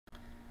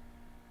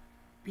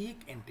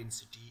Peak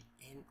intensity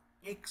and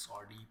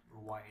XRD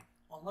provide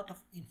a lot of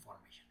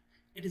information.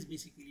 It is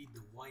basically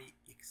the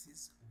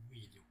y-axis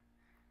value.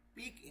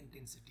 Peak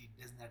intensity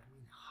does not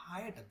mean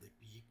height of the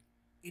peak.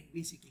 It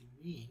basically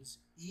means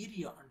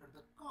area under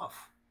the curve.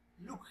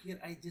 Look here,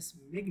 I just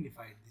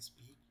magnified this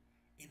peak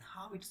and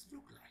how it's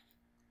look like.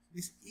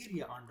 This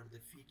area under the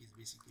peak is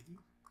basically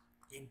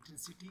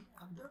intensity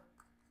of the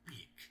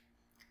peak.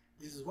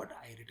 This is what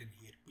I written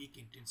here. Peak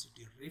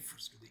intensity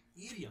refers to the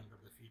area under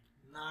the peak,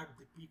 not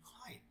the peak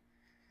height.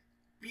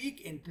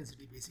 Peak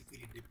intensity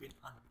basically depends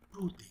on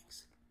two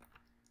things.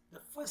 The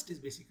first is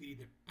basically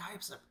the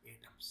types of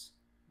atoms.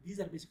 These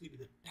are basically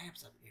the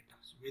types of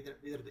atoms, whether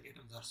the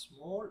atoms are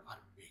small or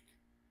big.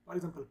 For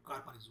example,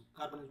 carbon is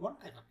one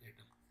type of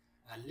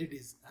atom, lead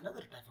is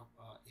another type of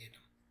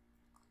atom,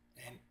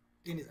 and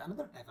tin is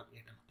another type of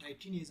atom,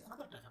 titanium is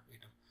another type of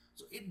atom.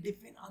 So it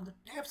depends on the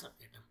types of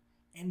atom.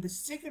 And the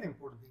second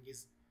important thing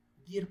is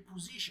their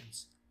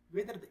positions,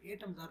 whether the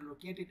atoms are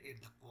located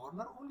at the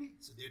corner only,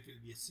 so that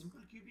will be a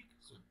simple cubic,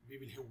 so we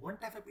will have one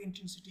type of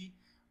intensity.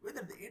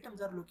 Whether the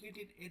atoms are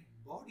located at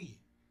body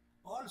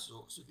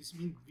also, so this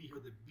means we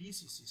have the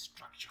BCC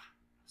structure.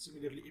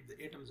 Similarly, if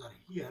the atoms are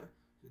here,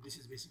 so this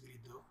is basically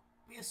the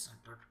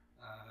base-centered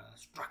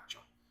structure.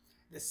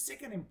 The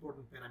second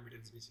important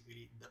parameter is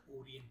basically the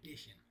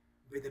orientation,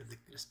 whether the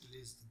crystal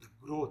is the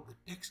growth,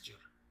 the texture,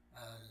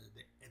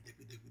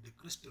 the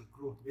crystal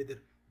growth,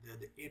 whether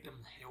the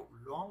atoms have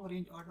long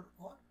range order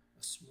or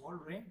a small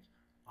range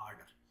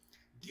order.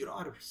 There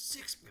are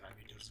 6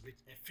 parameters which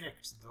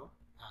affects the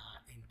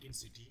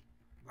intensity,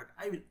 but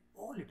I will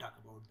only talk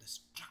about the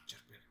structure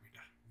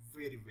parameter.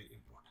 Very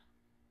important.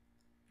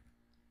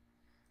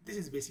 This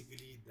is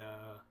basically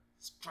the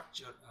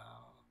structure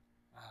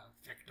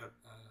factor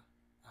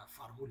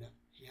formula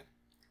here,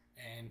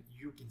 and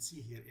you can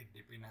see here it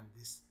depends on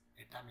this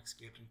atomic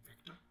scattering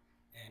factor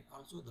and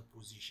also the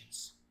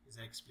positions. As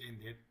I explained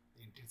that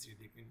the intensity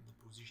depends on the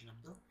position of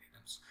the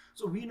atoms.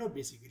 So we know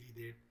basically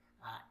that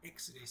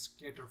X-ray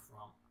scatter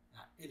from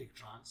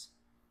electrons.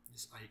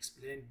 This I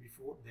explained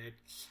before that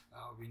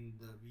when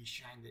we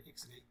shine the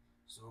X-ray,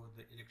 so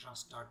the electrons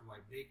start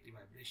vibrate the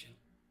vibration,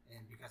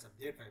 and because of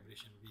that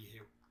vibration we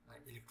have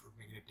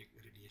electromagnetic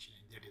radiation,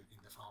 and that is in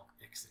the form of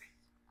X-ray.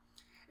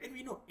 And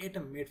we know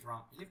atom made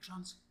from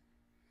electrons,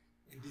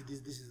 and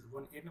this is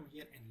one atom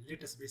here, and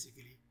letters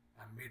basically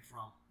are made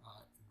from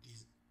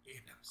these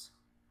atoms,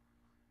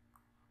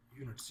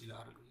 unit cell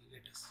or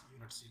letters,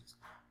 unit cells.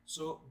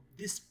 So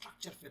this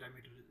structure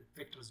parameter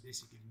factors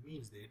basically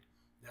means that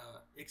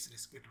the X-ray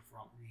scatter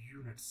from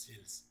unit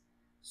cells.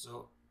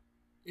 So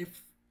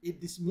if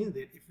this means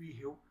that if we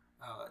have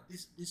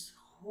this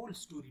whole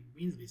story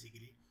means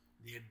basically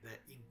that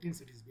the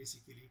intensity is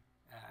basically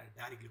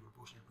directly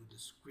proportional to the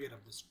square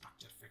of the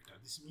structure factor.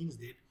 This means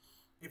that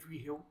if we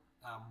have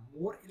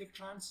more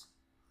electrons,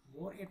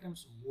 more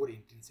atoms, more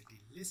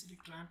intensity. Less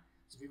electron,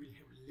 so we will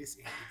have less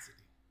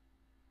intensity.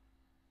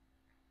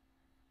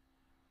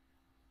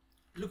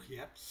 Look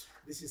here,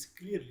 this is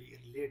clearly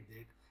related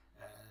that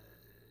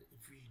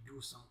if we do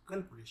some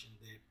calculation,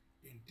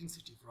 that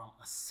intensity from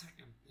a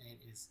certain plane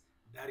is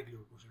directly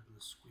proportional to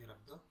the square of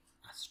the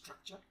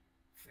structure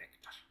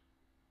factor.